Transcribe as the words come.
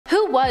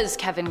was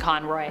Kevin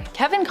Conroy?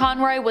 Kevin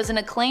Conroy was an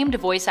acclaimed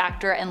voice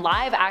actor and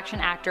live-action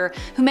actor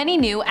who many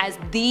knew as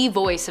the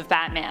voice of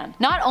Batman.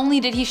 Not only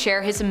did he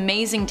share his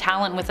amazing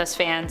talent with us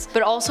fans,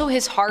 but also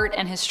his heart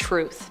and his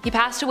truth. He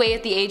passed away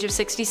at the age of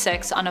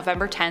 66 on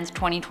November 10,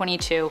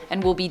 2022,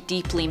 and will be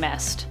deeply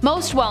missed.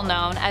 Most well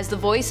known as the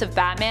voice of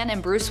Batman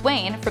and Bruce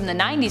Wayne from the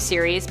 90s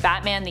series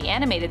Batman the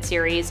Animated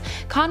Series,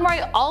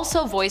 Conroy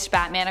also voiced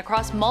Batman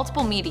across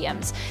multiple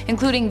mediums,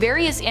 including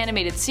various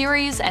animated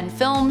series and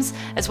films,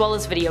 as well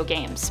as video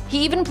games.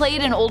 He even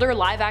played an older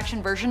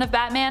live-action version of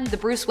Batman, the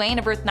Bruce Wayne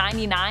of Earth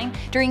 99,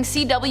 during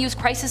CW's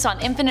Crisis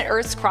on Infinite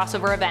Earths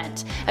crossover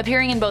event,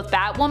 appearing in both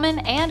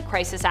Batwoman and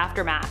Crisis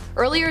Aftermath.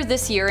 Earlier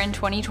this year in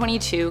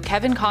 2022,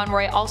 Kevin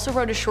Conroy also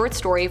wrote a short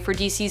story for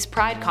DC's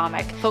Pride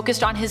comic,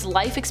 focused on his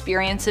life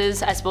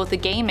experiences as both a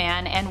gay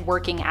man and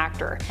working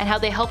actor, and how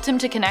they helped him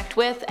to connect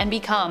with and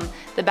become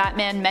the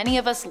Batman many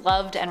of us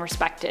loved and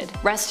respected.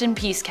 Rest in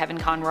peace, Kevin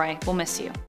Conroy. We'll miss you.